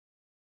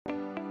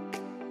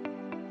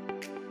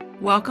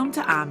Welcome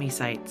to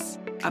OmniSites,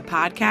 a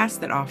podcast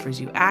that offers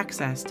you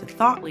access to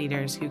thought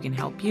leaders who can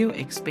help you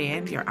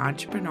expand your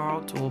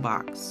entrepreneurial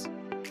toolbox.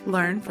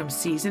 Learn from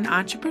seasoned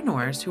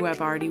entrepreneurs who have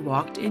already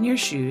walked in your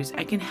shoes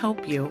and can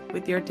help you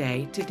with your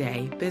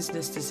day-to-day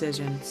business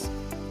decisions.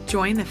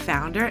 Join the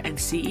founder and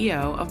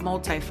CEO of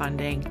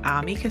Multifunding,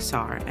 Ami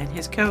Kassar, and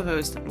his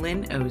co-host,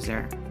 Lynn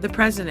Ozer, the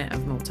president of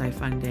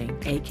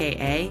Multifunding,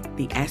 aka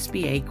the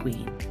SBA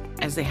Queen,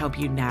 as they help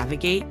you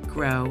navigate,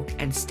 grow,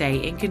 and stay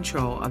in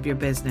control of your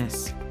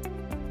business.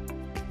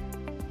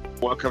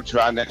 Welcome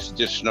to our next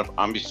edition of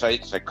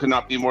OmniSites. I could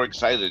not be more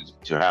excited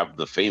to have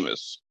the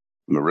famous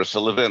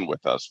Marissa Levin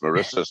with us.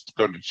 Marissa is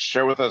going to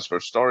share with us her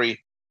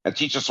story and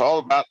teach us all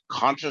about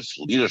conscious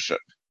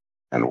leadership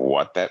and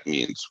what that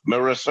means.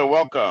 Marissa,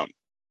 welcome.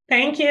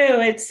 Thank you.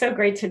 It's so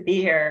great to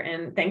be here.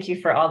 And thank you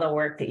for all the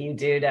work that you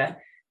do to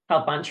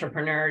help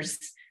entrepreneurs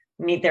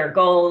meet their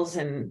goals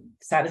and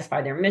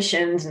satisfy their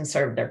missions and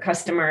serve their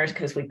customers,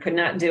 because we could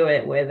not do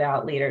it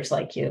without leaders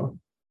like you.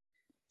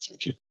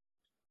 Thank you.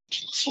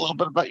 Tell us a little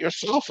bit about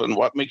yourself and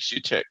what makes you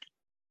tick.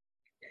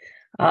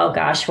 Oh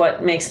gosh,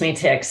 what makes me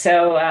tick?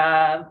 So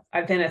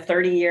I've been a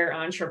 30-year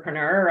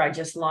entrepreneur. I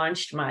just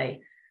launched my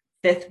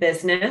 5th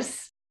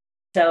business.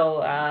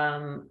 So,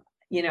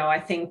 I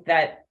think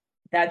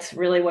that's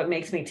really what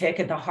makes me tick.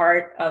 At the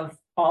heart of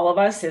all of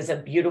us is a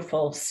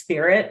beautiful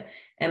spirit.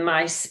 And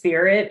my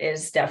spirit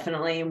is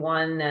definitely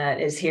one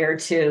that is here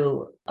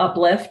to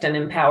uplift and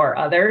empower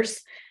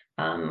others.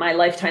 My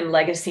lifetime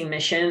legacy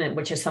mission,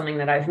 which is something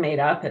that I've made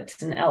up,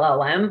 it's an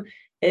LLM,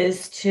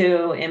 is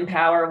to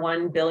empower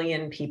 1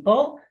 billion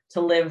people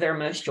to live their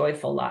most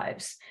joyful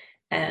lives.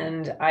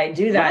 And I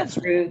do that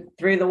through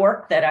the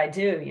work that I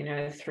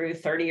do, through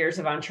 30 years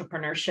of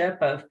entrepreneurship,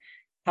 of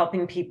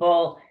helping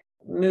people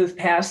move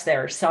past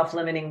their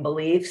self-limiting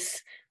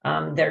beliefs,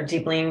 their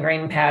deeply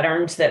ingrained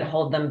patterns that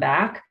hold them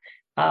back,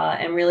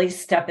 and really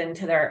step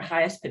into their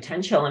highest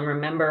potential and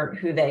remember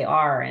who they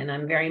are. And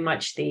I'm very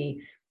much the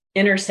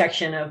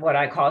intersection of what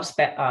I call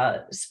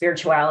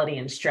spirituality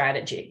and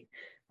strategy,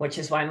 which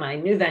is why my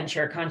new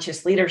venture,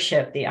 Conscious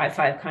Leadership, the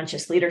I5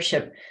 Conscious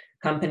Leadership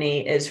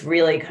Company, is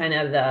really kind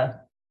of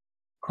the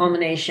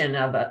culmination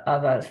of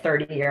a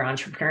 30-year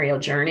entrepreneurial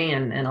journey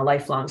and a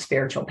lifelong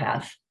spiritual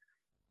path.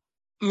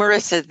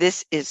 Marissa,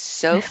 this is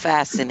so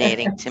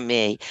fascinating to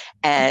me.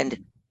 And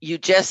you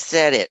just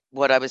said it,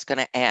 what I was going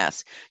to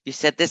ask. You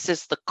said this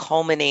is the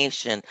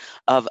culmination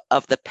of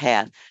the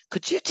path.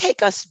 Could you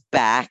take us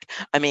back?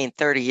 I mean,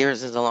 30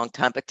 years is a long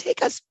time, but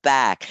take us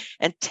back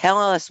and tell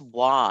us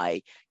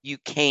why you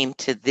came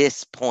to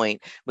this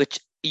point,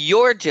 which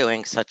you're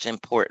doing such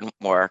important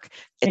work.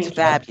 It's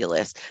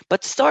fabulous.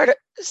 But start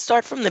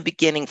from the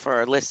beginning for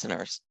our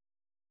listeners.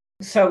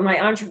 So my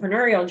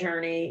entrepreneurial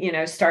journey,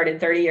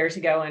 started 30 years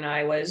ago, and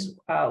I was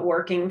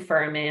working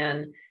for a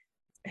man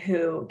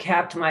who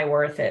capped my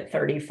worth at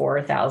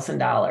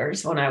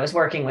 $34,000 when I was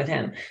working with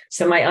him.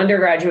 So my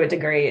undergraduate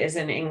degree is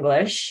in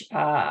English.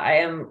 I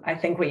am, I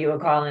think, what you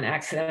would call an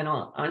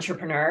accidental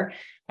entrepreneur.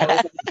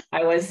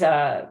 I was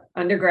a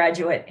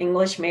undergraduate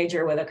English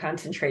major with a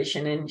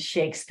concentration in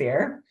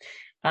Shakespeare.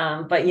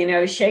 But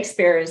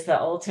Shakespeare is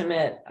the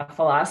ultimate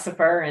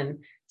philosopher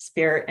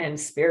and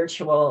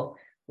spiritual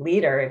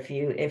leader. If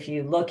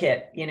you look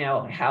at,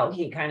 how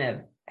he kind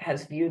of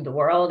has viewed the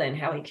world and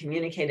how he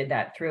communicated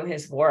that through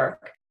his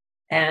work.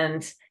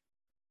 And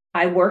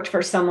I worked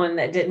for someone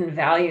that didn't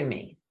value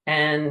me.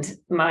 And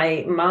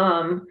my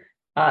mom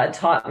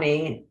taught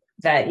me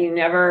that you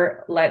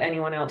never let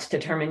anyone else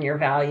determine your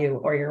value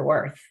or your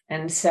worth.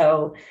 And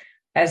so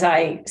as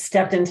I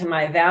stepped into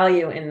my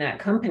value in that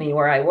company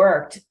where I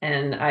worked,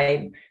 and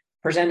I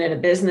presented a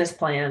business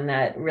plan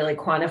that really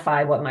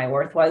quantified what my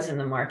worth was in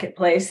the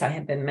marketplace, I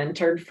had been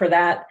mentored for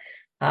that,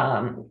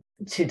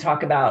 to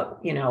talk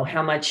about,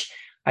 how much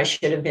I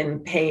should have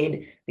been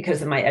paid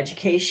because of my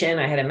education.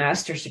 I had a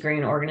master's degree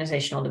in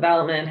organizational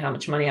development, how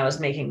much money I was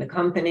making the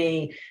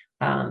company,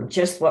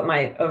 just what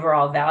my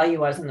overall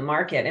value was in the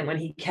market. And when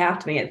he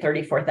capped me at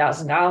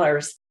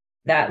 $34,000,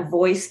 that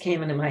voice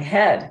came into my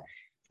head,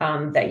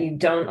 that you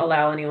don't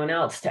allow anyone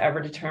else to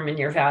ever determine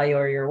your value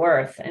or your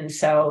worth. And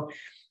so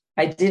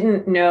I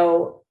didn't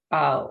know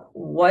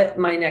what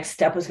my next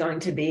step was going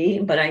to be,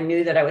 but I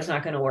knew that I was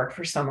not going to work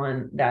for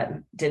someone that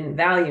didn't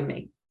value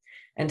me.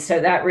 And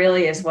so that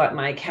really is what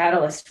my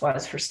catalyst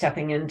was for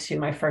stepping into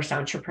my first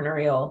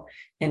entrepreneurial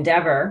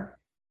endeavor,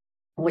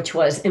 which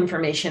was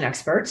Information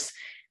Experts.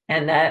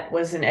 And that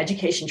was an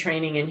education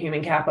training and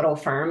human capital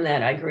firm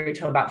that I grew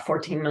to about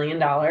 $14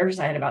 million.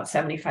 I had about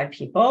 75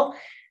 people.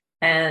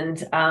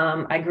 And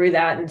I grew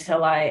that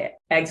until I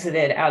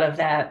exited out of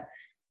that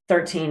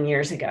 13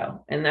 years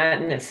ago. And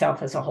that in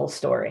itself is a whole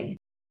story.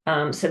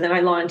 So then I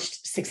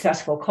launched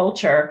Successful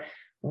Culture,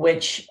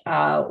 which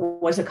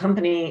was a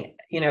company,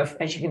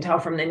 as you can tell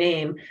from the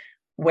name,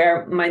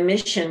 where my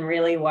mission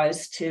really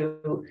was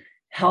to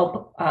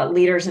help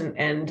leaders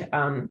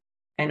and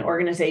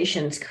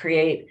organizations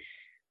create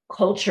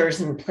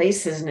cultures and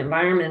places and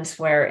environments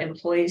where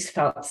employees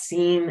felt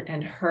seen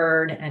and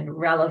heard and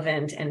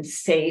relevant and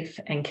safe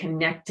and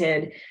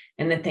connected,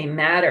 and that they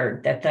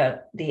mattered,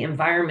 that the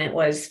environment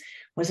was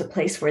a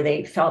place where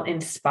they felt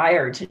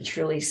inspired to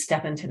truly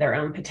step into their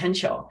own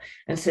potential.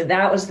 And so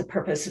that was the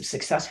purpose of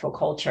Successful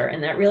Culture.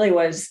 And that really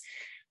was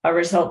a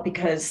result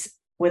because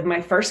with my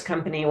first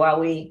company, while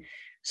we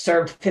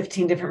served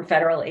 15 different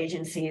federal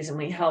agencies and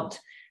we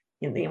helped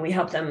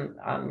them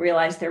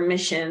realize their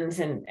missions,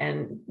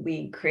 and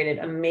we created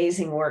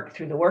amazing work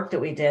through the work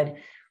that we did.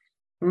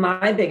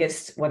 My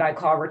biggest, what I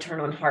call return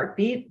on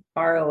heartbeat,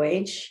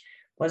 ROH,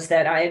 was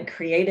that I had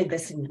created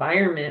this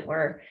environment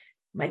where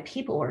my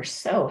people were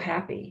so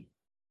happy.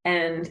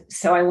 And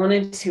so I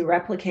wanted to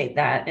replicate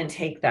that and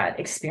take that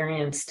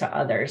experience to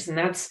others. And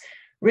that's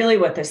really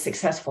what the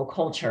Successful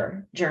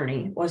Culture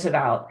journey was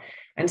about.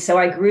 And so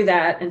I grew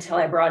that until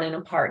I brought in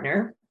a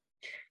partner,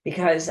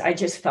 because I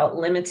just felt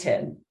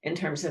limited in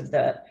terms of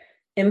the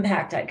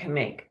impact I could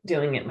make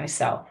doing it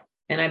myself.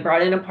 And I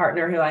brought in a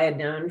partner who I had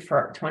known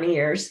for 20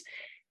 years.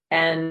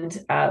 And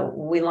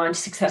we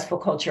launched Successful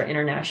Culture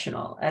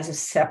International as a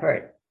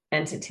separate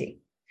entity.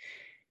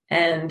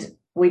 And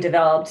we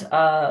developed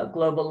a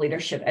global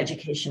leadership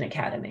education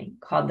academy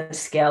called the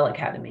Scale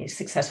Academy,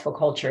 Successful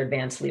Culture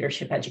Advanced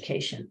Leadership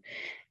Education.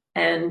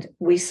 And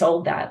we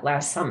sold that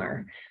last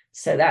summer.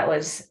 So that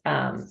was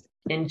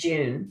in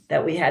June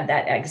that we had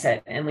that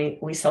exit, and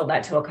we sold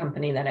that to a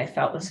company that I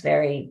felt was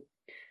very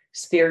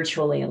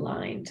spiritually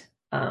aligned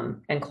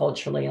and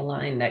culturally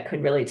aligned, that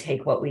could really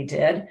take what we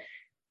did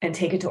and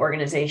take it to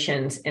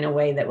organizations in a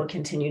way that would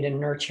continue to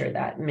nurture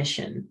that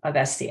mission of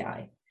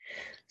SCI.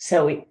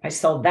 So I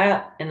sold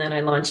that, and then I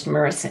launched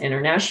Marissa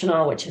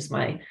International, which is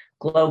my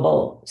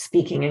global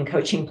speaking and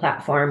coaching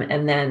platform.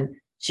 And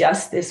then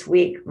just this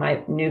week,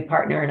 my new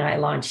partner and I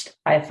launched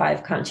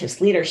I5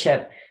 Conscious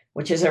Leadership,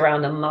 which is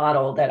around a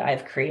model that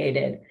I've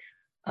created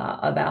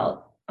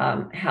about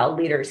how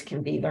leaders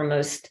can be their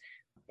most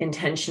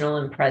intentional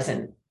and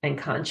present and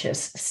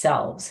conscious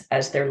selves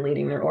as they're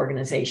leading their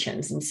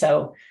organizations. And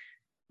so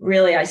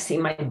really, I see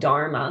my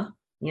dharma,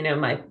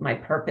 my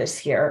purpose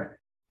here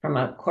from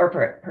a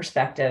corporate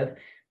perspective,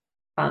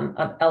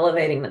 of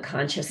elevating the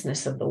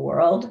consciousness of the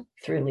world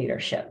through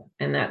leadership.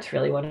 And that's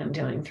really what I'm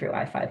doing through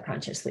I5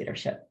 Conscious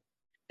Leadership.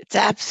 It's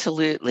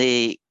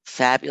absolutely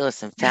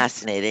fabulous and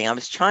fascinating. I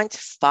was trying to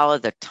follow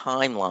the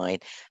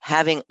timeline,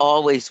 having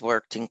always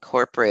worked in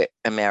corporate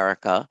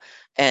America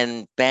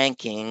and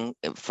banking,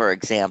 for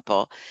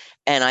example.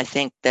 And I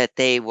think that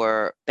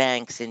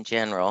banks in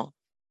general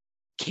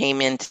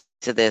came into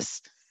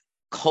this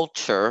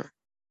culture,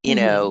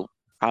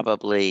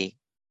 probably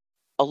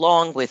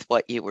along with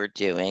what you were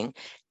doing,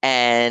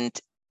 and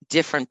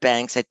different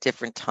banks at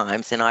different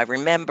times. And I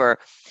remember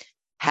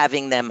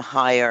having them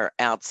hire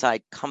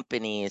outside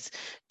companies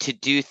to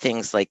do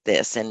things like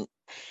this. And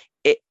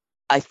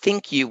I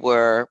think you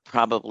were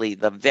probably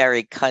the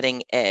very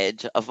cutting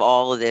edge of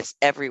all of this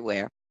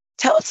everywhere.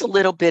 Tell us a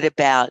little bit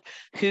about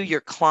who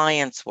your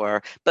clients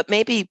were, but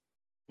maybe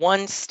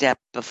one step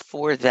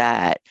before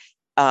that.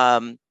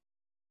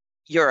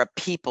 You're a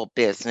people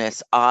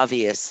business,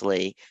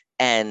 obviously,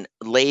 and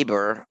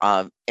labor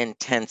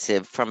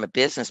intensive from a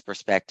business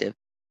perspective.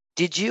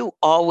 Did you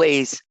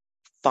always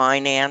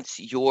finance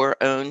your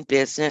own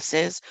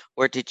businesses,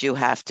 or did you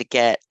have to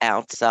get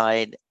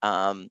outside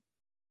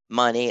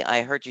money?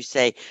 I heard you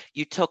say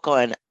you took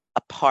on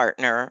a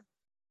partner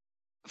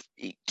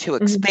to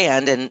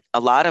expand, and a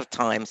lot of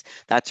times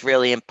that's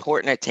really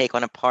important to take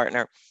on a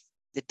partner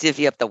to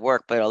divvy up the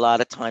work, but a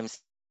lot of times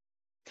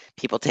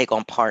people take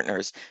on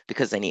partners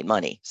because they need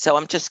money. So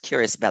I'm just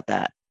curious about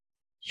that.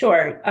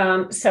 Sure.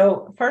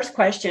 So first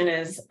question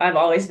is, I've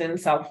always been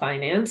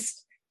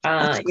self-financed.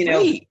 That's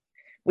great.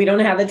 We don't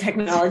have a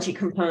technology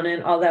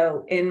component,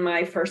 although in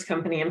my first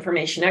company,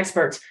 Information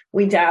Experts,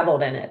 we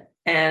dabbled in it.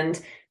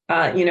 And,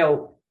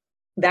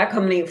 that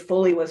company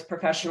fully was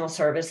professional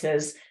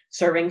services,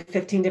 serving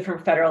 15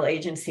 different federal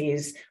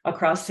agencies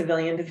across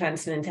civilian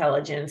defense and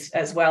intelligence,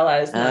 as well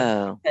as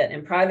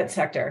in private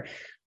sector.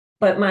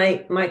 But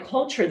my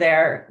culture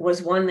there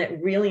was one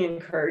that really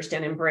encouraged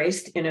and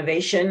embraced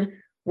innovation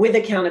with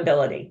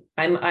accountability.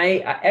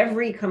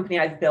 Every company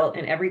I've built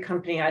and every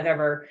company I've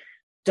ever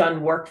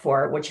done work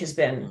for, which has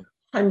been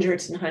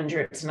hundreds and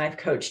hundreds, and I've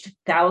coached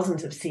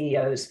thousands of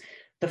CEOs,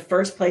 the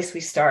first place we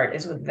start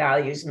is with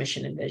values,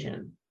 mission, and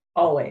vision,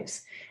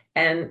 always.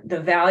 And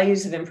the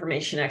values of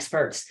Information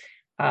Experts,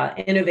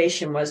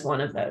 innovation was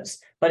one of those,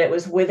 but it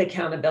was with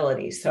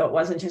accountability. So it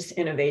wasn't just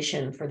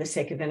innovation for the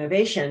sake of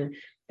innovation.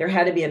 There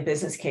had to be a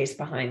business case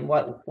behind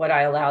what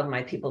I allowed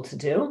my people to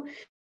do.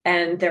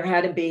 And there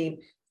had to be,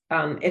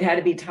 it had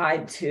to be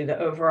tied to the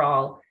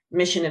overall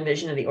mission and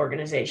vision of the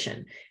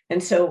organization.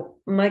 And so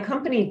my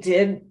company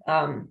did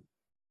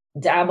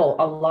dabble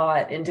a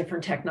lot in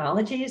different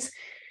technologies.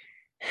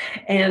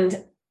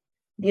 And,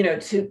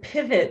 to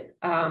pivot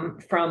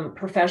from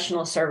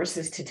professional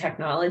services to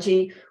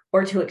technology,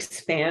 or to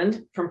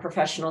expand from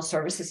professional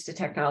services to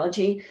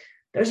technology,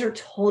 those are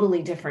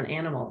totally different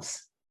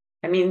animals.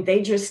 I mean,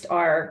 they just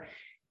are,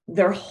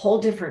 they're whole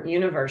different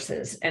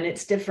universes, and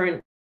it's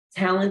different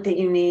talent that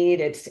you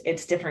need.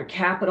 It's different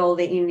capital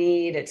that you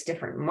need. It's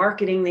different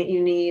marketing that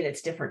you need.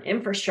 It's different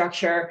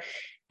infrastructure.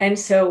 And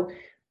so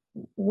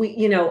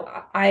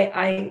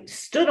I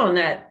stood on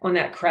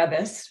that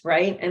crevice,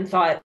 right? And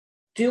thought,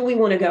 do we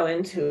want to go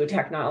into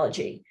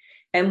technology?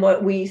 And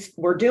what we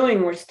were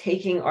doing was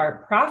taking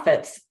our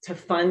profits to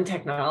fund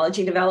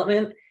technology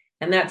development,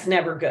 and that's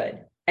never good.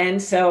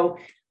 And so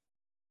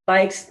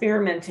by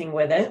experimenting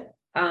with it,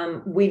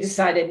 we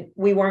decided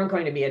we weren't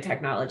going to be a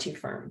technology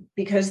firm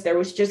because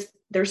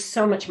there's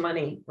so much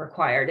money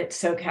required. It's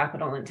so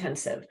capital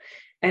intensive.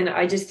 And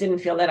I just didn't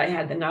feel that I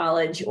had the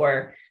knowledge,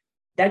 or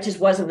that just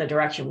wasn't the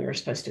direction we were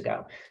supposed to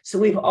go. So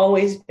we've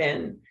always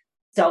been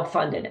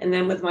self-funded. And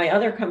then with my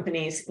other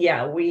companies,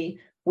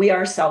 we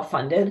are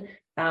self-funded.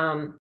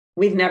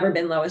 We've never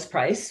been lowest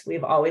price.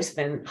 We've always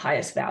been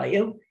highest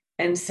value.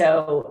 And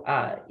so,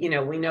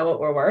 we know what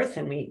we're worth,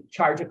 and we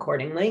charge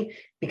accordingly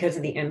because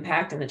of the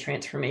impact and the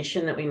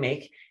transformation that we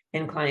make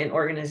in client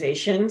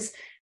organizations.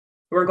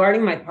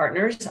 Regarding my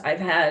partners, I've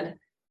had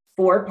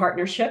 4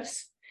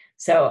 partnerships.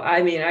 So,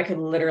 I could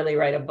literally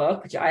write a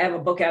book. I have a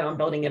book out on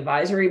building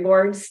advisory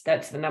boards.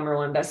 That's the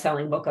 #1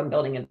 best-selling book on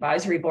building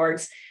advisory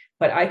boards.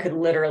 But I could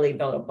literally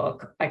build a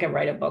book. I could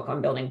write a book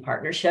on building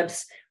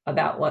partnerships,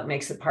 about what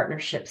makes a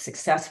partnership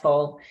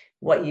successful,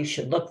 what you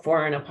should look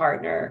for in a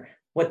partner,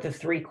 what the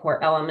 3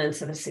 core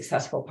elements of a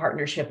successful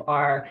partnership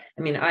are.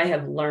 I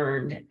have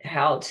learned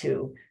how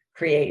to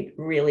create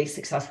really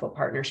successful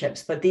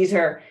partnerships, but these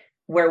are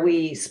where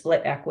we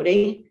split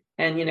equity,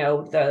 and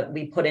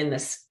we put in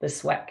the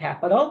sweat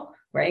capital,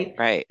 right?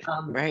 Right.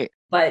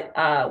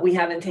 But we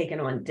haven't taken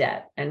on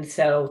debt, and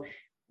so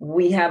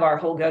we have our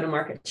whole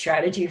go-to-market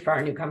strategy for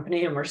our new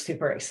company, and we're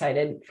super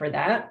excited for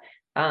that.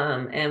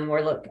 And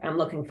I'm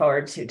looking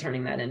forward to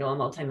turning that into a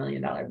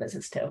multi-million-dollar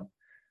business too.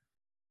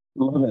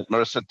 Love it.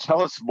 Marissa,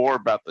 tell us more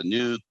about the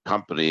new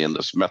company and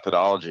this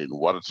methodology and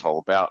what it's all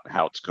about and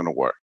how it's going to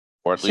work,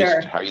 or at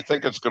least how you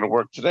think it's going to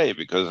work today,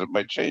 because it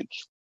might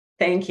change.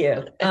 Thank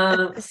you.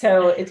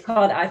 So it's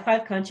called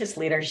I5 Conscious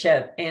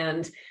Leadership.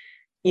 And,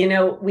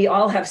 we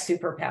all have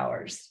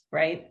superpowers,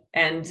 right?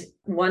 And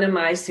one of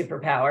my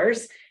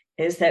superpowers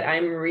is that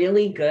I'm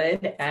really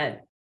good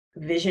at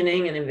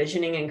visioning and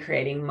envisioning and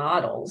creating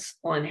models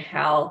on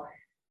how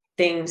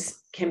things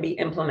can be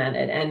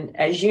implemented. And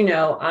as you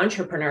know,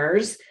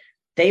 entrepreneurs,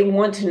 they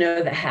want to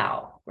know the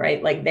how,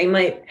 right? Like they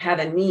might have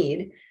a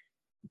need,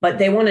 but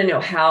they want to know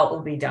how it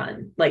will be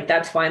done. Like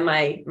that's why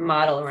my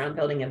model around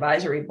building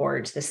advisory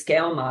boards, the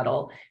scale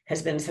model,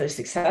 has been so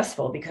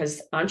successful,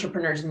 because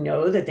entrepreneurs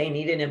know that they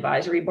need an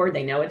advisory board.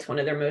 They know it's one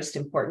of their most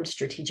important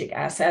strategic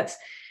assets.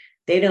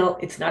 They know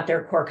it's not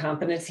their core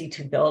competency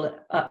to build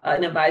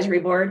an advisory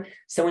board.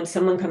 So when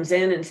someone comes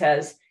in and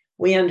says,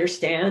 we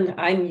understand,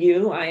 I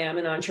am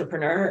an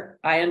entrepreneur,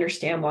 I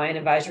understand why an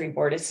advisory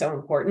board is so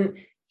important.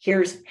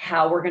 Here's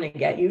how we're going to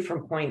get you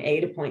from point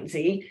A to point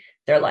Z.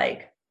 They're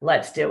like,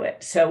 let's do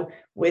it. So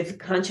with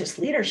conscious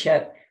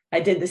leadership, I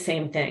did the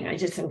same thing. I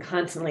just am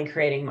constantly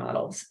creating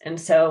models. And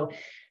so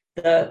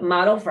the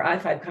model for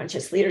I5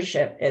 Conscious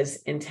Leadership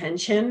is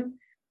intention,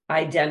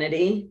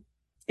 identity,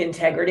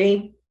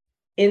 integrity,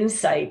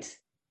 insight,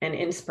 and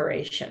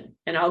inspiration.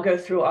 And I'll go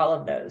through all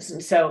of those.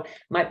 And so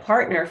my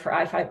partner for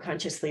I5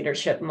 Conscious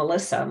Leadership,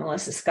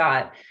 Melissa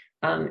Scott,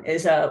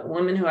 is a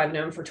woman who I've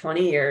known for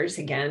 20 years.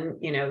 Again,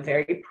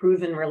 very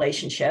proven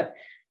relationship.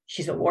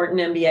 She's a Wharton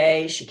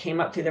MBA. She came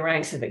up through the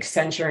ranks of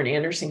Accenture and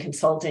Anderson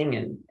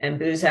Consulting and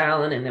Booz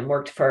Allen, and then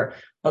worked for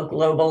a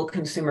global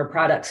consumer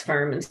products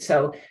firm. And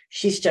so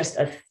she's just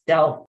a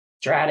stealth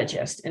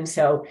strategist. And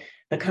so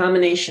the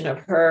combination of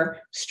her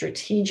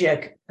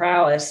strategic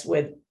prowess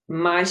with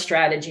my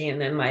strategy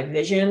and then my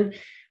vision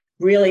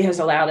really has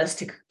allowed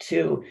us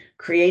to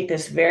create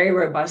this very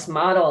robust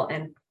model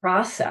and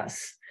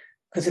process,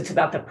 because it's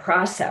about the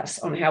process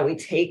on how we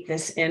take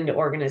this into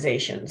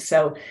organizations.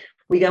 So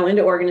we go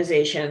into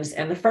organizations,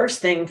 and the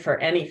first thing for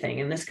anything,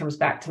 and this comes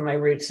back to my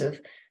roots of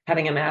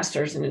having a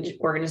master's in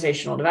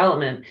organizational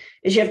development,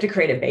 is you have to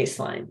create a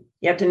baseline.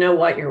 You have to know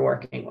what you're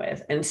working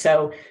with. And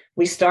so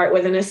we start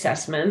with an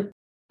assessment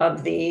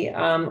of the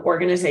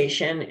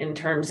organization in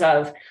terms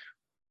of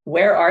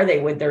where are they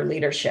with their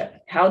leadership?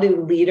 How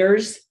do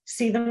leaders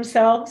see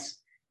themselves?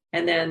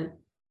 And then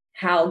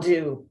how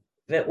do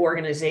the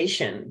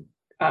organization,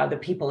 the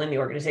people in the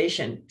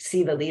organization,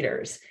 see the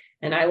leaders?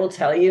 And I will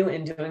tell you,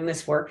 in doing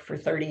this work for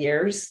 30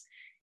 years,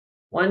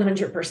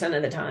 100%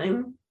 of the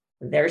time,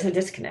 there's a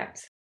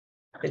disconnect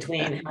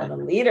between how the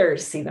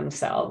leaders see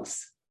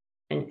themselves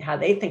and how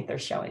they think they're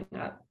showing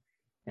up,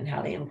 and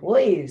how the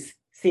employees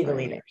see the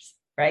leaders,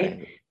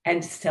 right?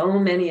 And so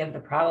many of the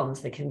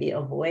problems that can be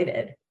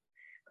avoided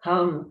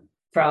come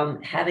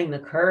from having the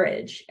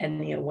courage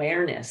and the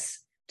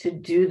awareness to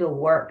do the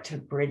work to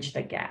bridge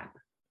the gap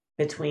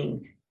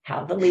between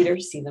how the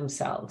leaders see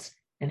themselves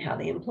and how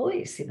the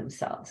employees see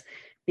themselves.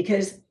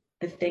 Because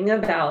the thing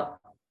about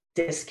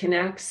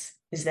disconnects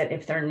is that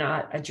if they're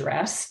not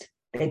addressed,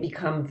 they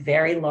become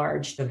very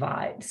large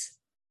divides.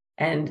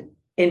 And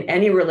in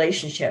any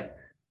relationship,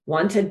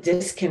 Once a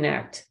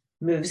disconnect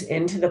moves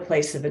into the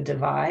place of a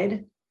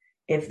divide,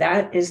 if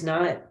that is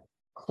not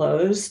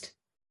closed,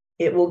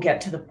 it will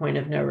get to the point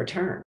of no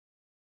return.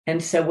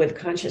 And so with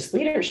conscious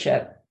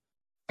leadership,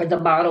 or the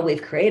model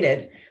we've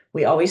created,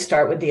 we always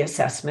start with the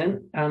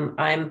assessment.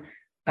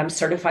 I'm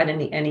certified in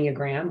the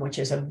Enneagram, which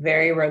is a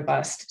very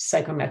robust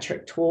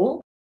psychometric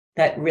tool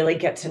that really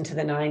gets into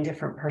the 9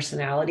 different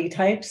personality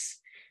types.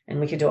 And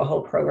we could do a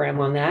whole program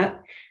on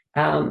that.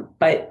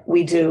 But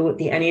we do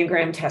the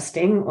Enneagram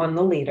testing on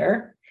the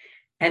leader.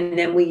 And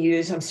then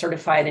I'm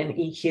certified in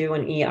EQ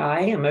and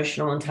EI,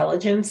 emotional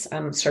intelligence.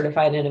 I'm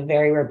certified in a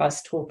very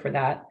robust tool for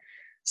that.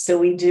 So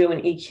we do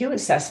an EQ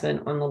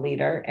assessment on the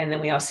leader. And then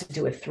we also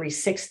do a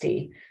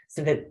 360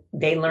 so that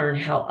they learn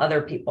how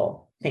other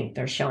people think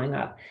they're showing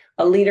up.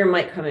 A leader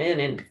might come in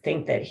and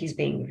think that he's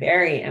being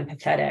very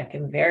empathetic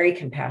and very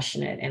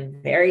compassionate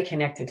and very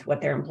connected to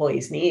what their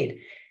employees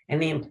need.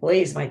 And the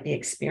employees might be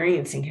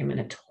experiencing him in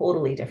a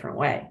totally different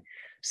way.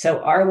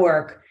 So our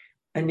work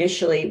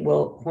initially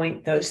will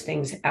point those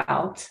things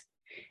out,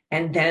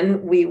 and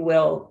then we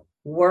will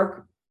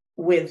work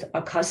with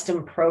a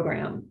custom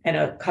program and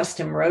a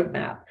custom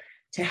roadmap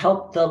to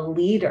help the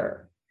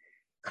leader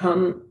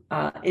come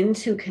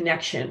into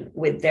connection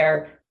with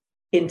their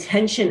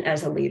intention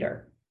as a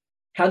leader.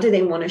 How do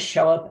they want to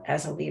show up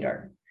as a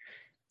leader?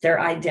 Their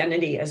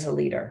identity as a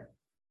leader.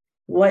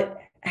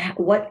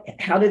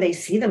 How do they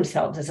see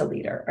themselves as a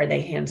leader? Are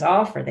they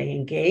hands-off? Are they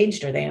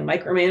engaged? Are they a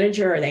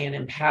micromanager? Are they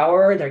an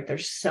empowerer?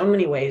 There's so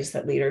many ways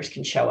that leaders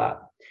can show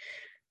up.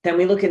 Then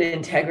we look at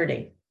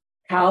integrity.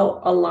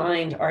 How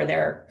aligned are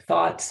their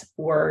thoughts,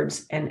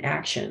 words, and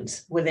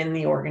actions within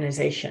the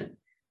organization?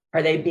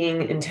 Are they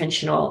being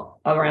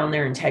intentional around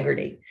their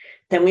integrity?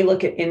 Then we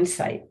look at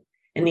insight.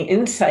 And the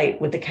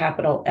insight with the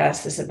capital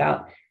S is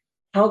about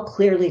how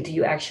clearly do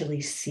you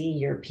actually see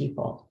your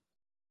people?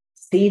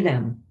 See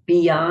them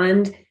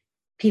beyond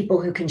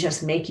people who can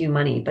just make you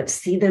money, but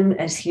see them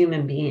as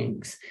human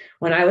beings.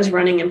 When I was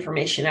running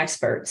Information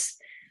Experts,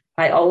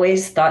 I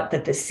always thought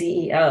that the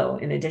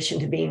CEO, in addition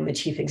to being the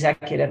chief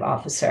executive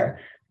officer,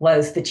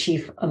 was the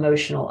chief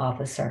emotional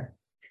officer.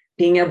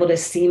 Being able to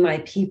see my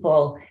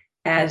people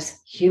as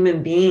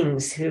human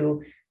beings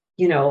who,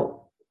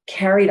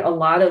 carried a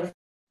lot of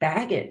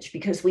baggage,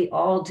 because we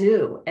all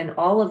do. And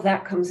all of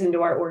that comes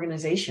into our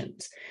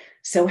organizations.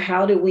 So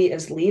how do we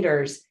as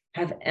leaders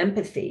have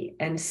empathy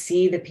and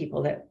see the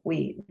people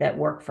that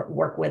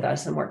work with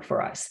us and work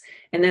for us?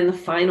 And then the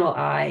final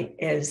I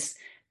is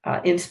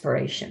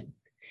inspiration.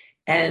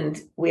 And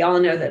we all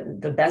know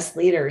that the best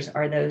leaders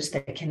are those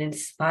that can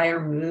inspire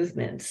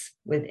movements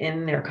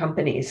within their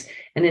companies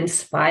and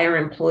inspire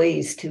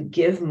employees to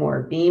give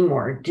more, be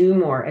more, do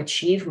more,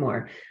 achieve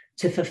more,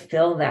 to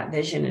fulfill that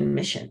vision and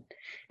mission.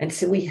 And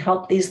so we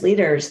help these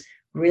leaders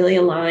really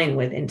align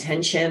with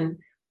intention,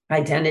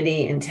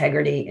 identity,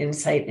 integrity,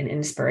 insight, and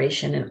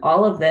inspiration. And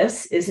all of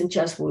this isn't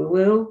just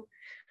woo-woo.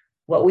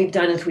 What we've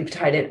done is we've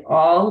tied it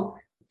all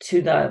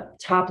to the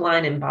top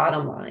line and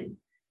bottom line.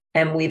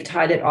 And we've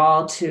tied it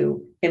all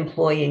to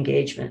employee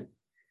engagement.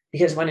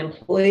 Because when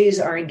employees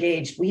are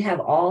engaged, we have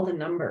all the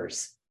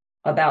numbers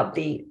about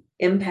the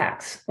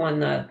impacts on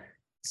the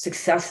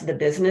success of the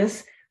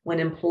business when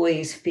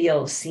employees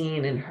feel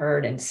seen and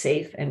heard and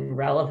safe and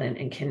relevant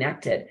and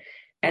connected.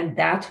 And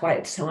that's why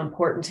it's so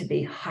important to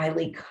be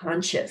highly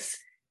conscious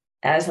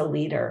as a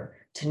leader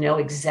to know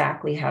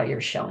exactly how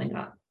you're showing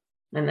up.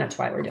 And that's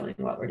why we're doing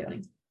what we're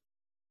doing.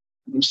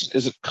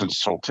 Is it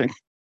consulting?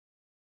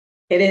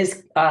 It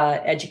is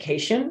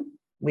education.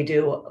 We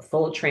do a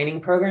full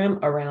training program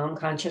around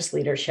conscious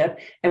leadership.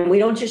 And we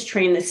don't just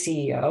train the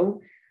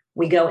CEO.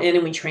 We go in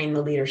and we train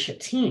the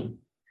leadership team.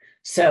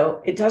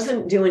 So it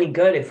doesn't do any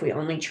good if we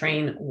only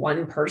train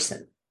one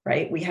person,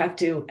 right? We have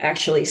to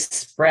actually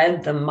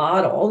spread the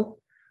model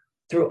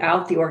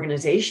throughout the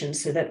organization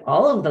so that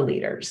all of the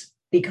leaders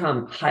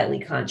become highly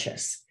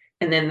conscious.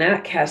 And then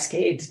that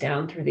cascades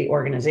down through the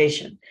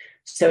organization.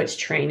 So it's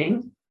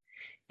training,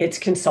 it's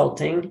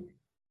consulting,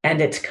 and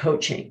it's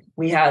coaching.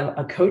 We have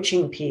a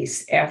coaching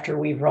piece after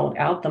we've rolled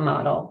out the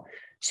model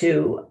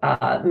to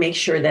make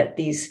sure that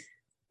these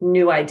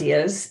new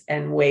ideas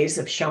and ways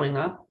of showing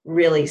up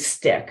really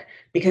stick,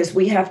 because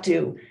we have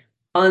to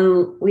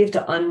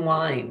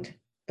unwind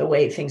the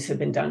way things have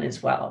been done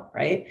as well,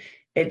 right?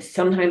 It's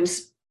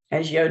sometimes,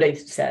 as Yoda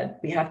said,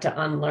 we have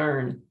to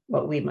unlearn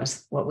what we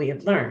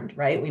have learned,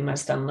 right? We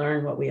must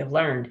unlearn what we have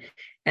learned.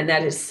 And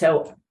that is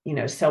so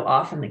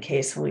often the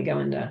case when we go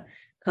into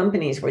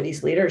companies where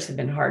these leaders have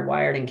been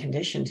hardwired and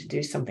conditioned to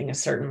do something a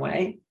certain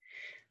way.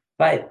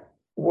 But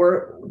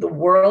the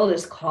world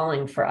is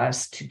calling for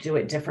us to do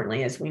it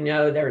differently. As we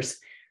know, there's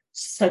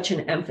such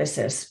an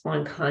emphasis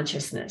on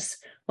consciousness,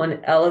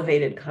 on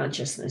elevated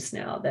consciousness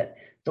now, that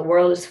the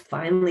world is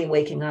finally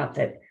waking up,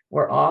 that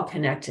we're all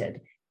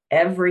connected.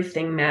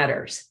 Everything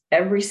matters.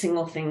 Every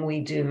single thing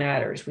we do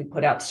matters. We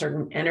put out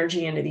certain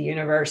energy into the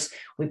universe.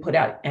 We put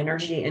out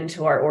energy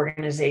into our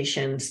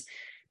organizations.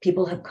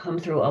 People have come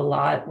through a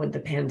lot with the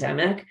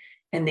pandemic,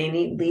 and they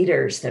need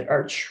leaders that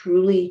are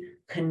truly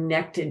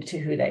connected to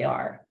who they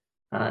are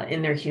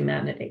in their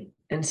humanity.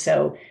 And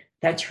so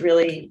that's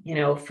really,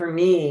 for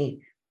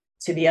me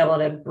to be able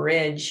to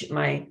bridge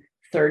my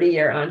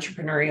 30-year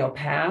entrepreneurial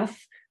path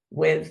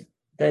with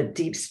the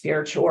deep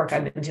spiritual work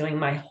I've been doing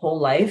my whole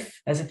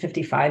life as a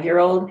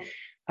 55-year-old,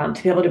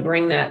 to be able to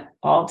bring that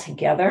all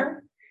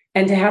together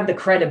and to have the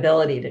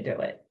credibility to do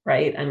it,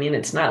 right? I mean,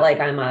 it's not like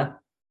I'm a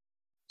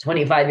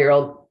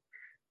 25-year-old,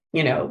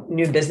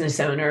 new business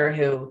owner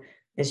who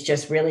is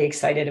just really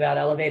excited about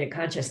elevated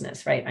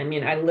consciousness, right? I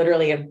mean, I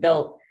literally have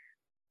built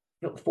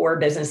 4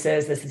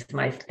 businesses. This is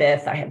my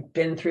 5th. I have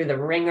been through the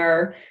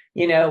ringer,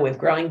 with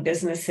growing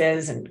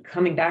businesses and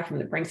coming back from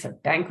the brinks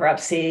of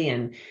bankruptcy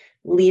and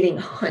leading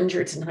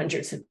hundreds and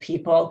hundreds of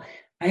people.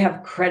 I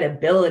have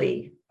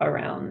credibility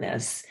around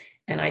this.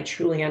 And I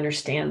truly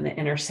understand the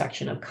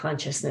intersection of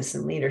consciousness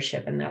and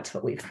leadership. And that's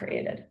what we've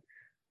created.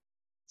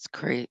 It's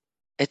great.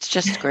 It's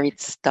just great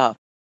stuff.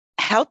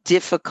 How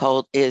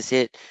difficult is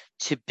it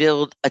to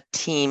build a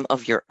team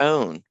of your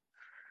own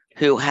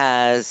who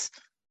has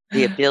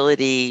the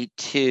ability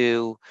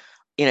to,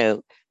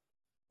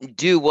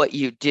 do what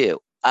you do?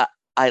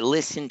 I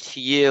listen to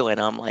you and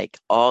I'm like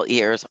all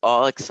ears,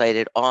 all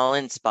excited, all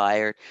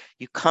inspired.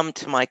 You come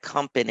to my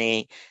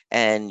company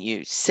and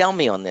you sell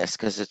me on this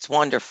because it's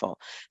wonderful.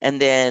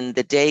 And then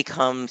the day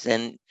comes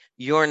and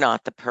you're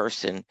not the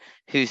person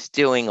who's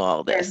doing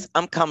all this.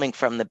 I'm coming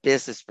from the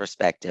business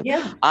perspective.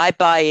 Yeah. I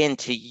buy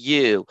into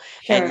you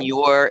Sure. and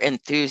your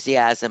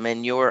enthusiasm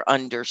and your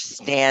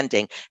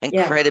understanding and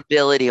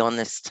credibility on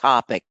this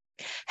topic.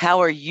 How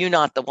are you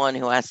not the one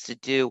who has to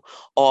do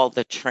all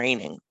the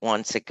training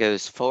once it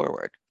goes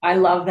forward? I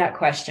love that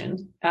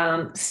question.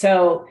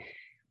 So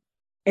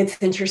it's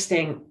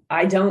interesting.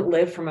 I don't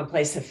live from a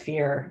place of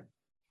fear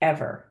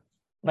ever.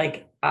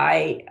 Like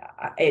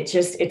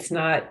it's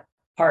not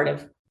part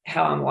of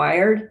how I'm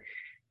wired.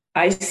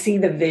 I see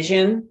the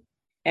vision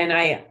and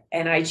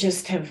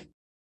I've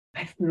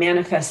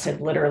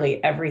manifested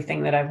literally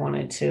everything that I've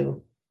wanted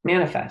to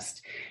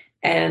manifest.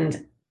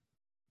 And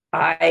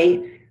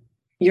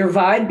your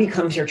vibe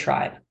becomes your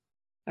tribe.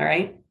 All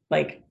right.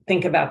 Like,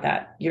 think about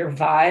that. Your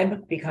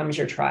vibe becomes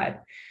your tribe.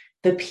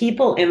 The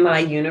people in my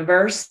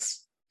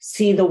universe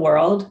see the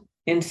world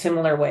in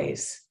similar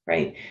ways,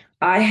 right?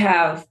 I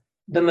have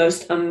the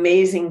most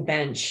amazing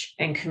bench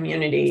and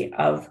community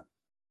of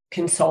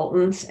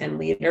consultants and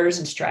leaders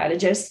and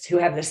strategists who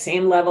have the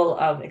same level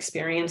of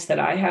experience that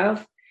I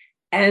have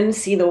and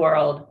see the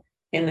world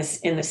in the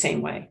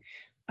same way.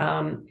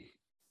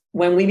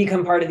 When we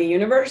become part of the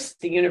universe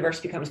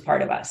becomes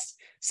part of us.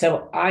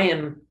 So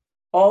I'm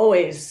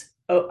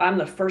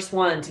the first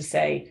one to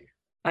say,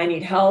 I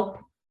need help.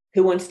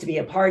 Who wants to be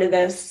a part of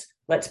this?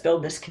 Let's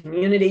build this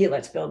community.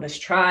 Let's build this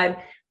tribe.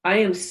 I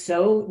am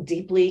so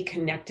deeply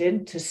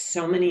connected to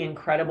so many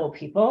incredible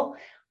people.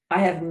 I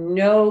have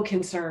no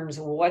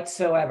concerns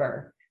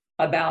whatsoever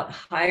about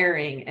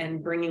hiring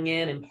and bringing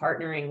in and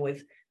partnering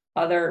with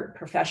other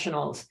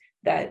professionals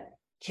that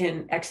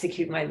can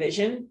execute my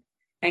vision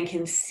and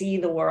can see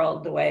the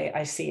world the way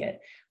I see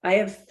it. I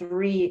have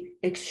 3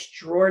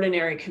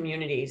 extraordinary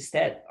communities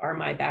that are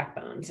my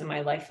backbones and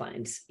my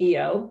lifelines.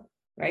 EO,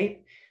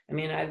 right? I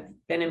mean, I've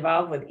been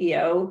involved with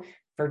EO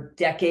for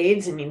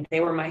decades. I mean,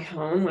 they were my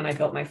home when I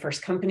built my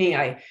first company.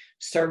 I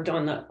served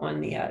on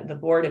the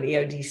board of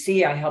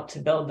EODC. I helped to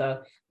build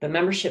the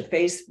membership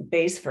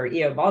base for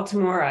EO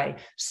Baltimore. I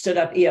stood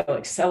up EO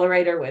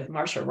Accelerator with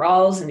Marsha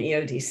Rawls and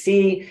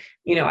EODC.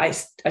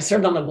 I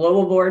served on the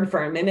global board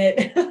for a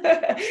minute.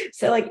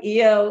 So like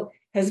EO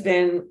has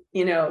been,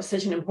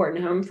 such an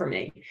important home for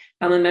me.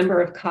 I'm a member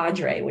of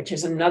Cadre, which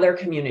is another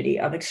community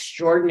of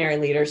extraordinary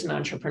leaders and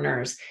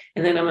entrepreneurs.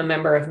 And then I'm a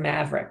member of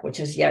Maverick, which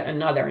is yet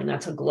another, and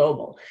that's a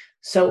global.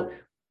 So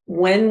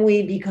when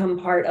we become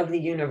part of the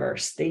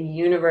universe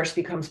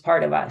becomes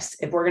part of us.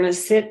 If we're going to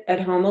sit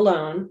at home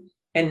alone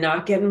and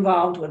not get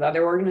involved with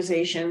other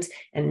organizations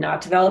and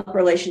not develop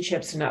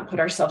relationships and not put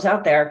ourselves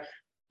out there,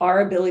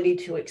 our ability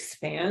to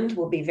expand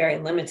will be very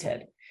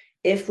limited.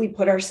 If we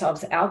put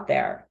ourselves out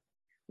there,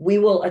 we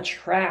will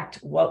attract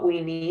what we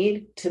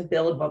need to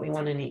build what we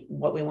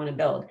want to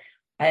build.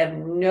 I have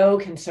no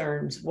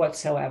concerns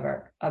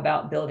whatsoever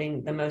about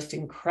building the most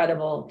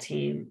incredible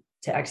team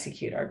to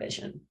execute our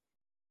vision.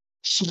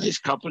 So these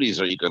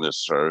companies are you going to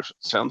serve?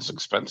 Sounds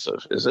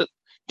expensive, is it?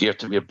 Do you have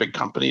to be a big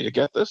company to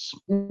get this?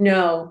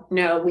 No,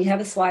 we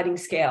have a sliding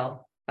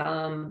scale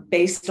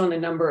based on the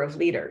number of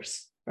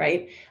leaders,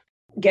 right?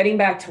 Getting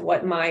back to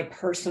what my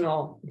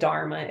personal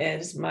dharma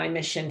is, my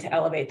mission to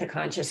elevate the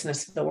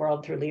consciousness of the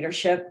world through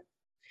leadership,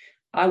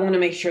 I want to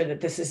make sure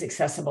that this is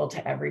accessible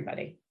to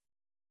everybody.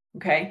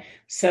 Okay.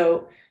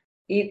 So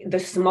the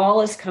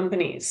smallest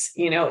companies,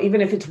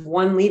 even if it's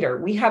one leader,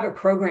 we have a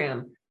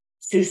program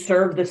to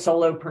serve the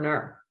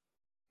solopreneur.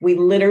 We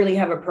literally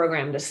have a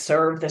program to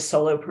serve the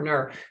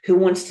solopreneur who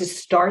wants to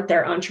start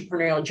their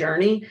entrepreneurial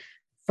journey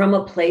from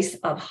a place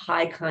of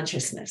high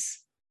consciousness.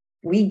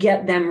 We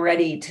get them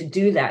ready to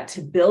do that,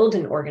 to build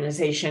an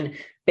organization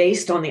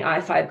based on the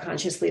I5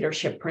 conscious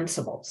leadership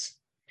principles.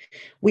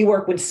 We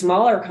work with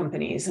smaller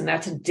companies, and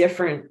that's a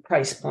different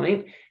price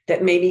point,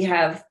 that maybe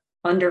have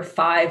under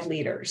 5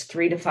 leaders,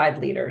 3 to 5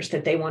 leaders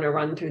that they want to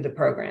run through the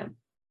program.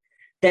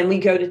 Then we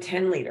go to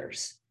 10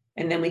 leaders,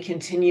 and then we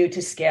continue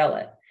to scale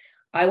it.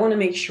 I want to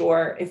make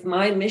sure, if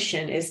my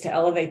mission is to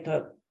elevate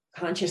the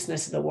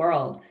consciousness of the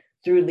world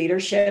through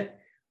leadership,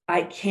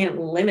 I can't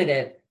limit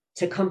it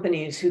to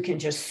companies who can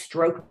just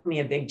stroke me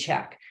a big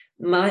check.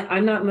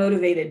 I'm not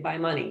motivated by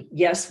money.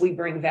 Yes, we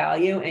bring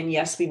value, and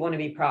yes, we want to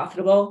be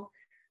profitable,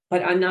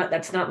 but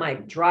that's not my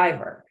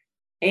driver.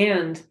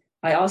 And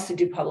I also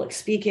do public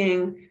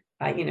speaking.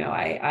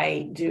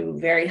 I do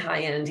very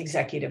high-end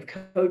executive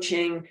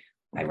coaching.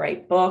 I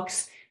write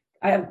books.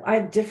 I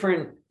have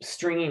different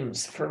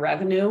streams for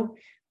revenue.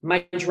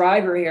 My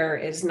driver here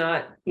is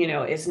not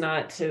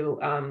to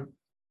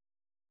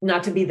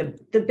be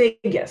the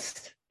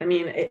biggest. I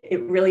mean,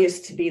 it really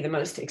is to be the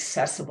most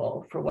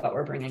accessible for what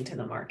we're bringing to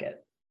the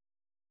market.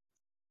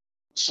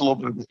 So a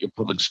little bit about your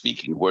public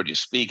speaking. Where do you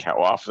speak? How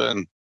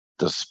often?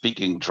 Does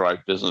speaking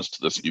drive business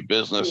to this new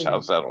business?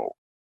 How's that all?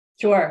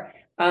 Sure.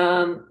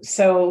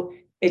 So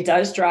it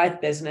does drive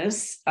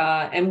business.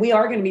 And we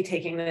are going to be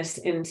taking this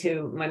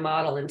into my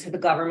model, into the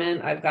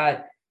government. I've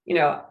got,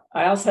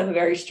 I also have a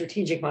very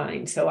strategic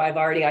mind. So I've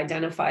already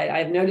identified, I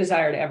have no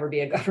desire to ever be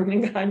a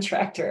government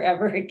contractor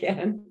ever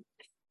again.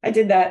 I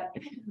did that.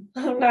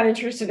 I'm not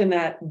interested in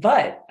that,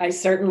 but I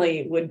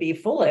certainly would be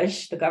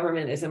foolish. The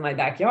government is in my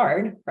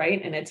backyard,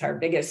 right? And it's our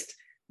biggest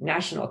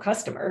national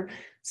customer.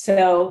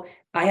 So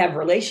I have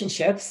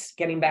relationships,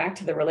 getting back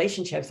to the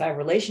relationships, I have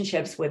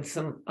relationships with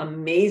some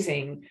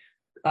amazing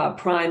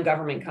prime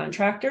government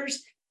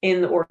contractors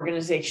in the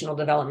organizational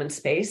development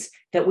space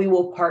that we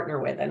will partner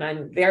with. And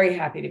I'm very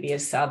happy to be a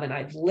sub, and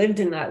I've lived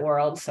in that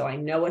world, so I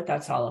know what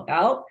that's all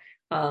about.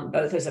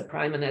 Both as a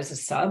prime and as a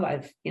sub,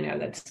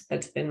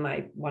 that's been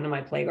one of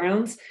my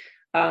playgrounds.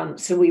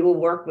 So we will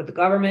work with the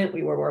government,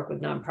 we will work with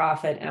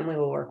nonprofit, and we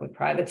will work with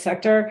private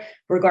sector.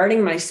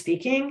 Regarding my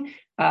speaking,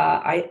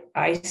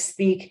 I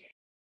speak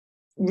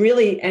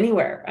really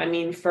anywhere. I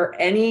mean, for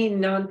any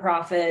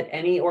nonprofit,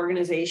 any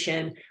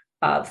organization,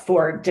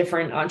 for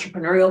different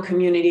entrepreneurial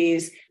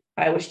communities.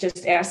 I was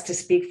just asked to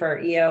speak for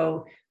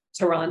EO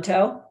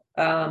Toronto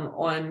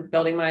on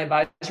building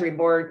advisory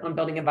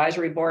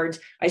boards.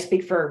 I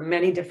speak for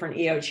many different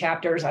EO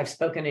chapters. I've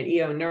spoken at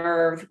EO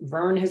Nerve.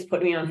 Vern has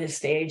put me on his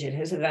stage at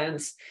his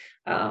events.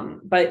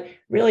 But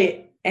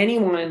really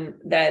anyone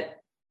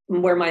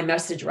where my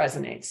message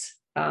resonates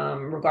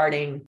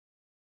regarding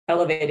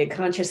elevated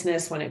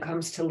consciousness when it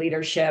comes to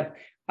leadership,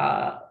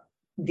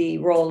 the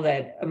role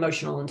that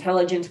emotional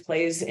intelligence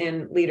plays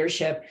in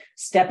leadership,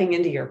 stepping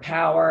into your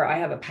power. I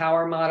have a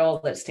power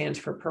model that stands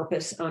for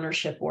purpose,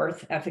 ownership,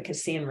 worth,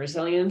 efficacy, and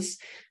resilience.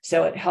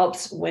 So it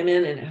helps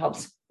women and it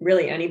helps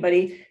really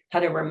anybody how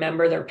to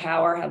remember their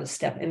power, how to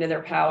step into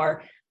their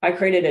power. I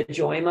created a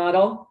joy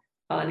model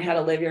on how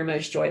to live your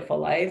most joyful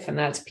life. And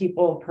that's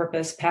people,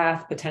 purpose,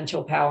 path,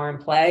 potential, power, and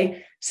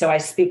play. So I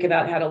speak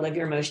about how to live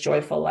your most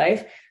joyful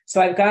life. So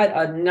I've got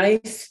a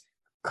nice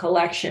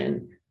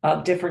collection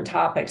of different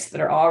topics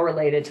that are all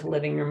related to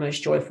living your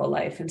most joyful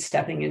life and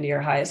stepping into your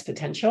highest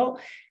potential.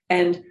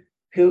 And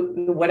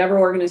whatever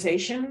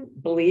organization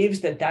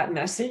believes that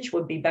message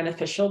would be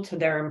beneficial to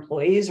their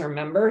employees or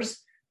members,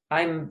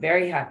 I'm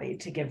very happy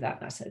to give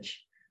that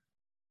message.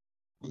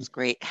 That's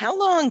great. How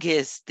long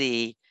is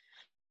the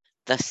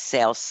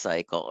sales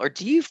cycle? Or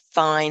do you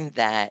find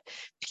that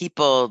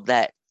people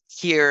that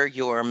hear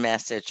your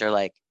message are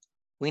like,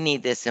 we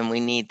need this and we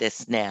need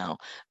this now?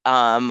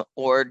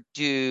 Or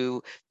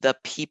do the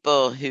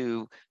people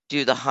who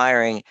do the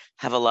hiring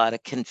have a lot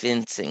of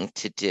convincing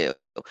to do?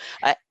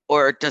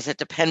 Or does it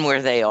depend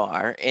where they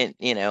are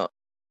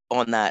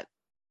on that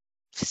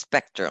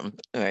spectrum?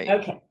 Right.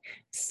 Okay.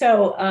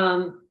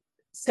 So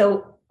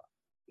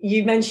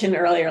you mentioned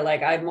earlier,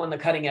 like I'm on the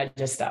cutting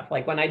edge of stuff.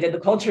 Like when I did the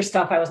culture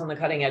stuff, I was on the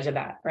cutting edge of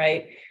that,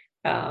 right?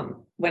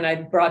 When I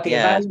brought the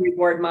advisory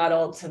board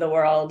model to the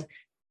world,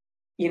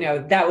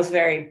 that was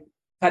very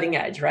cutting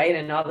edge, right?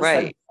 And all of a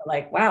sudden,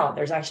 like, wow,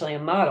 there's actually a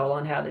model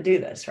on how to do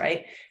this,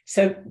 right?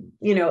 So,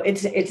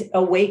 it's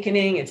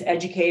awakening, it's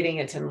educating,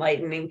 it's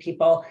enlightening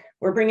people.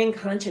 We're bringing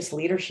conscious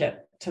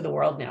leadership to the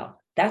world now.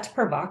 That's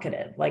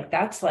provocative. Like,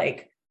 that's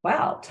like,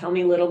 wow, tell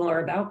me a little more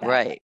about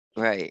that.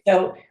 Right.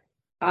 So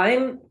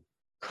I'm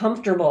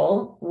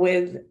comfortable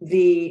with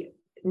the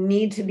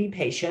need to be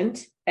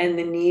patient and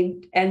the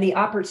need and the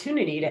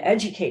opportunity to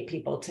educate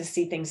people to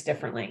see things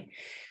differently.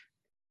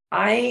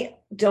 I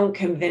don't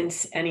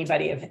convince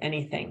anybody of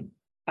anything.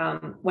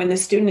 When the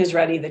student is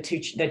ready, the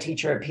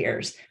teacher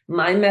appears.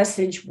 My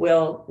message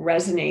will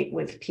resonate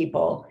with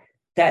people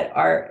that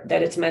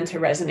it's meant to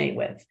resonate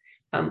with.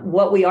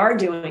 What we are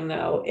doing,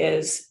 though,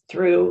 is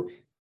through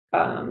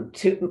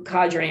to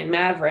Cadre and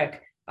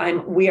Maverick,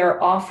 we are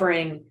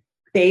offering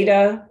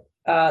beta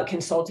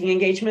consulting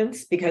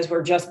engagements because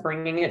we're just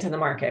bringing it to the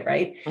market,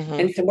 right? Mm-hmm.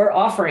 And so we're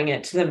offering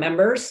it to the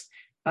members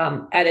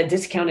at a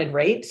discounted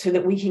rate so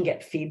that we can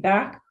get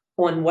feedback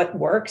on what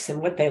works and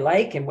what they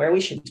like and where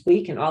we should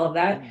tweak and all of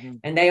that. Mm-hmm.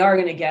 And they are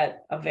going to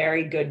get a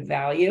very good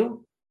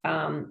value.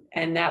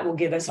 And that will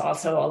give us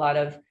also a lot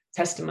of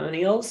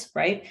testimonials,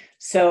 right?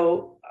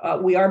 So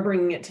we are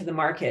bringing it to the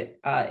market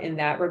in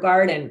that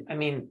regard. And I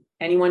mean,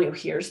 anyone who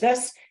hears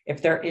this,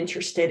 if they're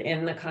interested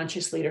in the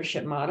conscious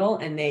leadership model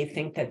and they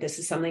think that this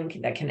is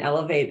something that can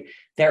elevate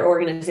their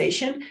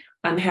organization,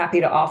 I'm happy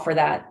to offer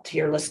that to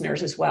your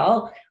listeners as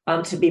well,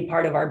 to be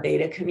part of our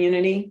beta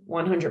community,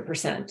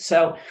 100%.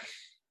 So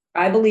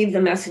I believe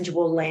the message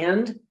will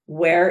land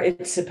where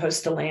it's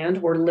supposed to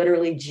land. We're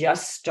literally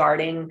just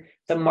starting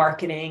the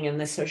marketing and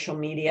the social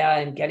media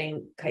and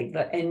getting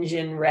the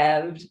engine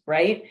revved,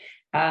 right?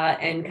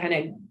 And kind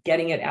of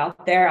getting it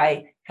out there.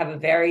 I have a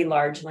very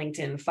large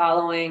LinkedIn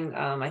following.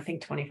 I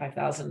think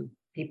 25,000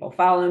 people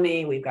follow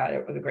me. We've got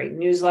a great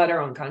newsletter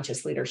on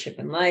conscious leadership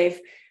in life.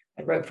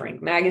 I wrote for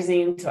Inc.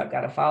 magazine, so I've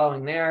got a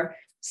following there.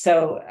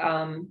 So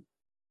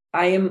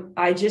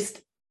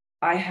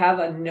I have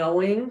a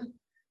knowing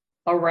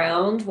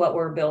around what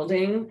we're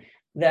building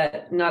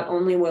that not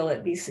only will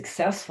it be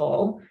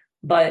successful,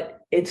 but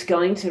it's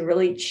going to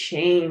really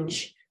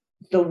change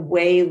the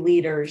way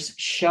leaders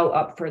show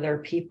up for their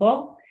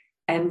people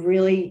and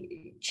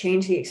really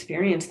change the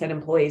experience that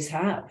employees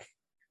have.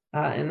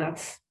 And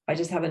I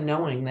just have a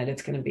knowing that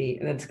it's going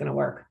to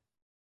work.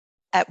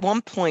 At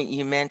one point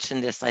you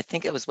mentioned this, I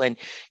think it was when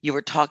you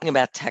were talking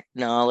about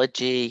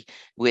technology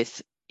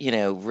with,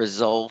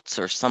 results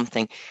or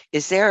something.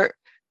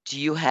 Do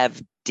you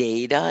have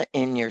data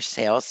in your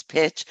sales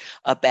pitch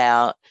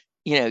about,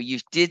 you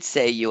did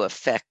say you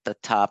affect the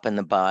top and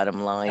the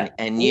bottom line,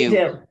 and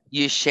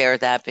you share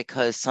that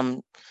because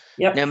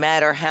no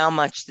matter how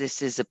much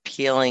this is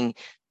appealing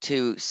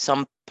to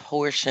some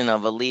portion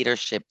of a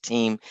leadership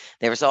team,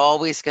 there's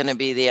always going to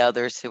be the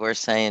others who are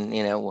saying,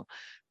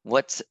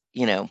 what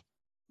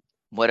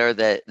are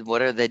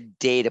the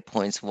data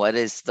points? What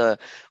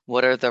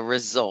are the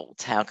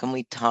results? How can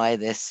we tie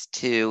this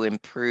to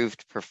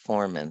improved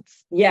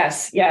performance?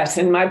 Yes.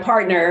 And my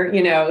partner,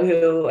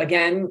 who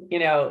again,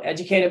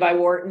 educated by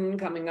Wharton,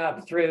 coming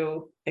up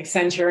through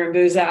Accenture and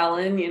Booz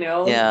Allen,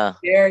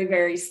 very,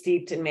 very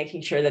steeped in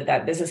making sure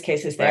that business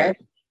case is there. Right.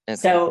 Okay.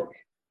 So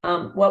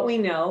what we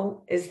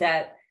know is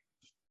that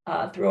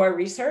through our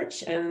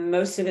research, and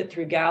most of it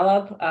through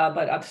Gallup,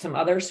 but of some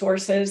other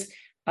sources,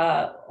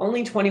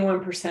 only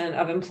 21%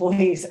 of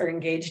employees are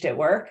engaged at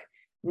work.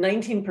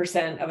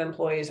 19% of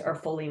employees are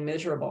fully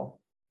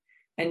miserable.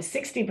 And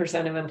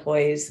 60% of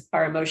employees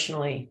are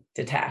emotionally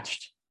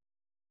detached.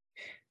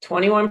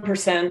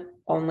 21%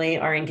 only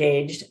are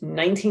engaged.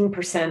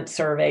 19%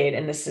 surveyed,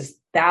 and this is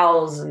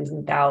thousands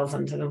and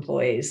thousands of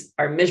employees,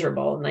 are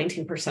miserable.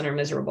 19% are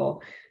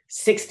miserable.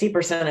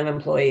 60% of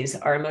employees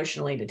are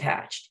emotionally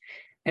detached.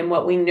 And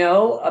what we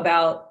know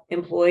about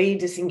employee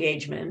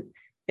disengagement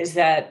is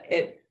that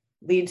it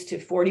leads to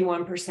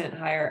 41%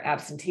 higher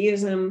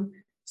absenteeism,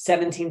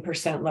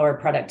 17% lower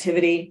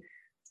productivity,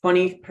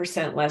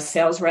 20% less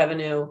sales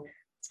revenue,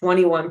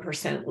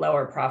 21%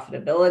 lower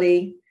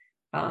profitability,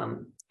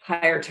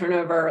 higher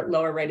turnover,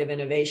 lower rate of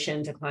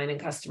innovation, decline in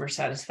customer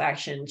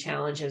satisfaction,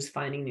 challenges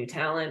finding new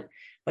talent.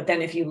 But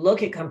then if you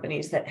look at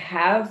companies that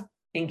have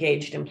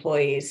engaged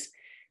employees,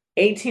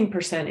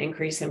 18%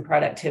 increase in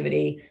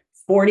productivity,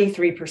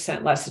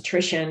 43% less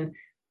attrition,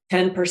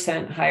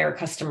 10% higher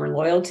customer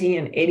loyalty,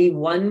 and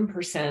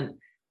 81%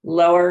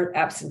 lower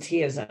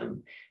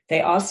absenteeism.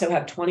 They also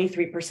have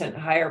 23%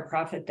 higher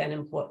profit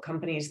than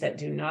companies that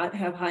do not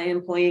have high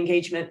employee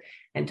engagement,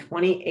 and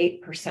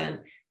 28%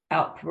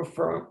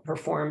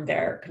 outperform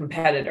their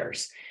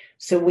competitors.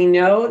 So we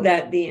know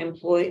that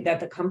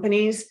the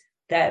companies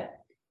that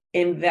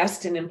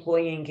invest in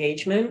employee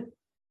engagement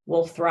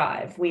will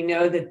thrive. We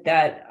know that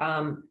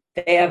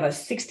they have a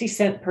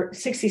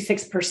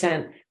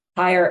 66%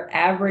 higher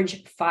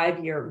average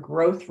 5-year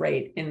growth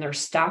rate in their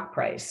stock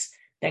price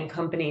than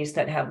companies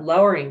that have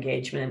lower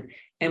engagement.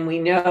 And we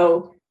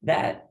know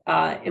that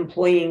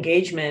employee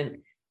engagement,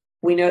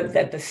 we know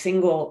that the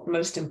single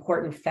most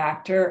important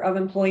factor of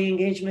employee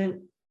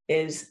engagement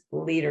is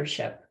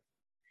leadership.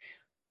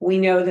 We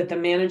know that the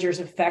manager's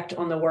effect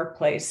on the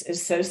workplace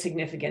is so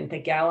significant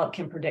that Gallup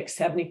can predict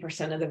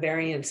 70% of the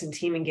variance in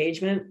team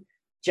engagement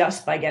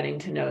just by getting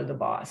to know the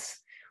boss.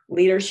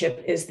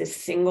 Leadership is the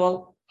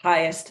single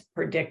highest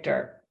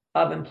predictor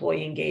of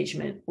employee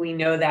engagement. We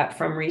know that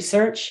from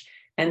research,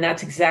 and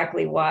that's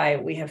exactly why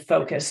we have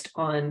focused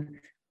on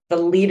the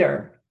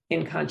leader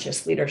in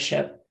conscious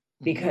leadership,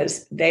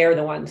 because they are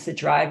the ones that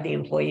drive the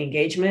employee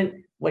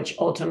engagement, which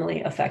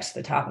ultimately affects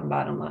the top and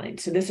bottom line.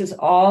 So this is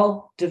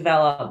all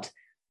developed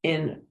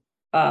in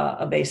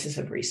a basis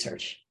of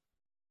research.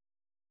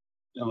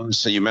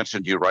 So you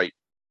mentioned you write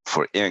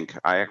for Inc.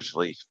 I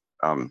actually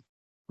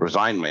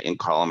resigned my Inc.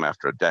 column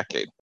after a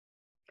decade.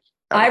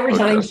 I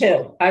resigned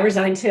too.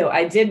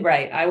 I did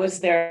write. I was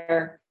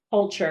their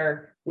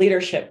culture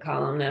leadership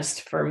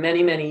columnist for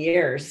many, many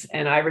years,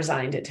 and I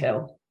resigned it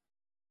too.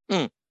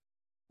 I'm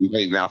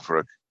writing now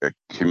for a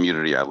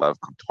community I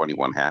love called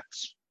 21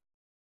 Hats.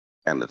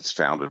 And it's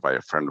founded by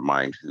a friend of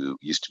mine who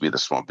used to be the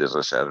small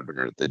business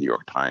editor at the New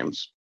York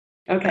Times.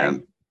 Okay.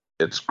 And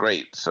it's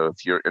great. So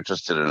if you're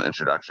interested in an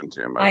introduction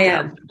to him, I I'd be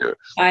am. happy to do it.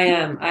 I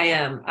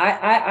am.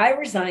 I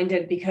resigned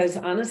it because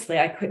honestly,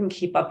 I couldn't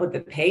keep up with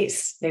the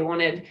pace. They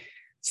wanted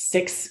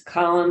 6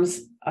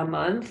 columns a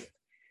month.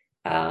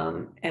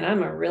 And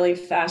I'm a really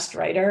fast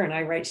writer, and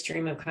I write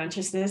stream of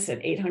consciousness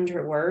at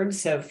 800 words,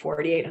 so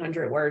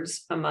 4,800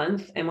 words a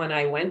month. And when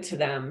I went to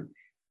them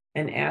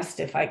and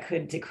asked if I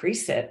could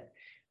decrease it,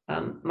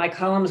 my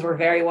columns were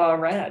very well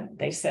read.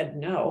 They said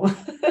no.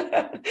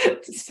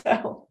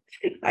 So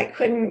I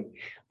couldn't,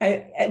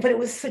 but it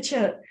was such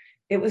a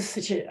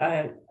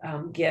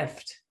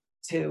gift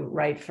to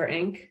write for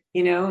Inc.,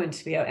 and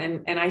to be,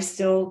 and I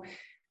still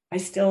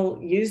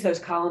use those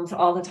columns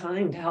all the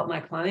time to help my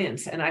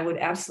clients. And I would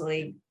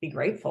absolutely be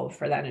grateful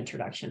for that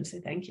introduction. So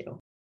thank you.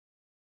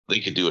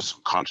 We could do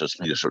some conscious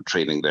leadership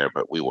training there,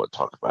 but we won't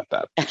talk about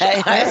that.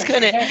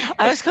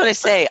 I was gonna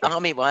say,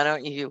 Ami, why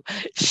don't you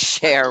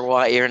share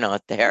why you're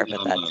not there?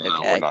 But that's okay.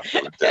 We're not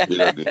going to. We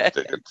don't need to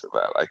dig into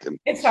that. I can.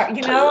 It's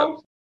hard,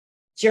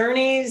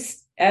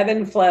 journeys ebb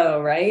and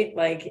flow, right?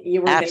 Like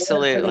you were there for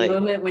the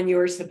moment when you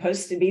were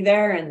supposed to be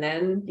there, and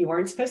then you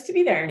weren't supposed to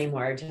be there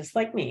anymore, just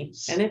like me.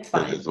 And it's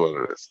fine. It is what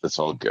it is. It's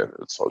all good.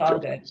 It's all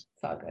good. It's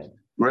all good.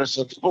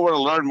 Marissa, if people want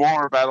to learn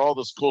more about all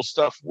this cool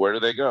stuff, where do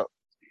they go?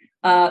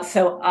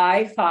 So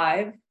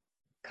I5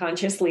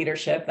 Conscious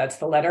Leadership, that's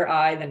the letter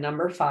I, the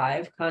number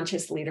 5,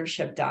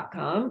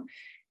 consciousleadership.com,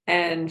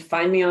 and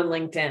find me on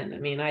LinkedIn. I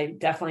mean, I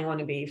definitely want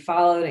to be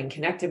followed and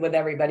connected with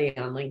everybody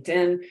on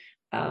LinkedIn.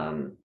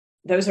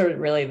 Those are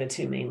really the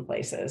 2 main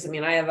places. I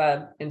mean, I have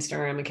an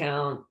Instagram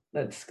account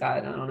that's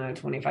got,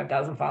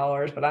 25,000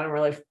 followers, but I don't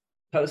really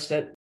post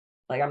it.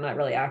 Like I'm not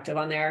really active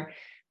on there.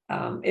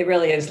 It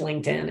really is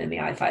LinkedIn and the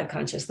I5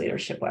 Conscious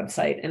Leadership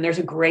website. And there's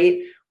a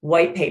great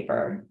white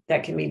paper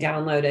that can be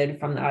downloaded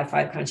from the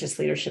I5 Conscious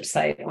Leadership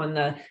site on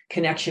the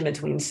connection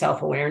between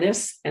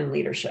self-awareness and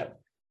leadership.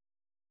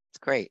 It's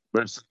great.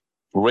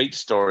 Great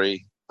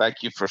story.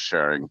 Thank you for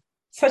sharing.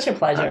 Such a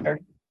pleasure.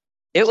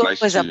 It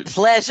was a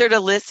pleasure to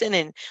listen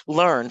and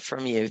learn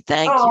from you.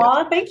 Thank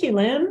you. Thank you,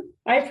 Lynn.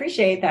 I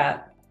appreciate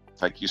that.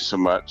 Thank you so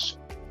much.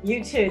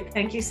 You too.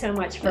 Thank you so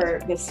much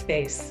for this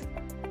space.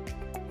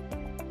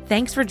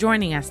 Thanks for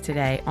joining us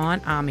today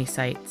on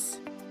AmiSites.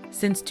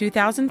 Since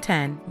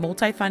 2010,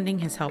 Multifunding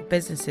has helped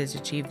businesses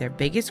achieve their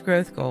biggest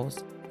growth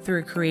goals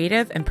through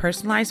creative and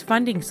personalized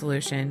funding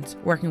solutions,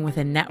 working with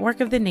a network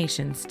of the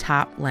nation's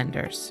top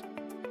lenders.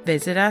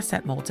 Visit us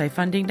at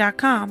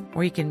multifunding.com,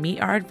 where you can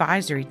meet our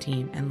advisory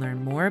team and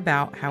learn more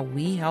about how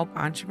we help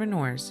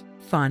entrepreneurs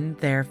fund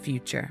their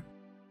future.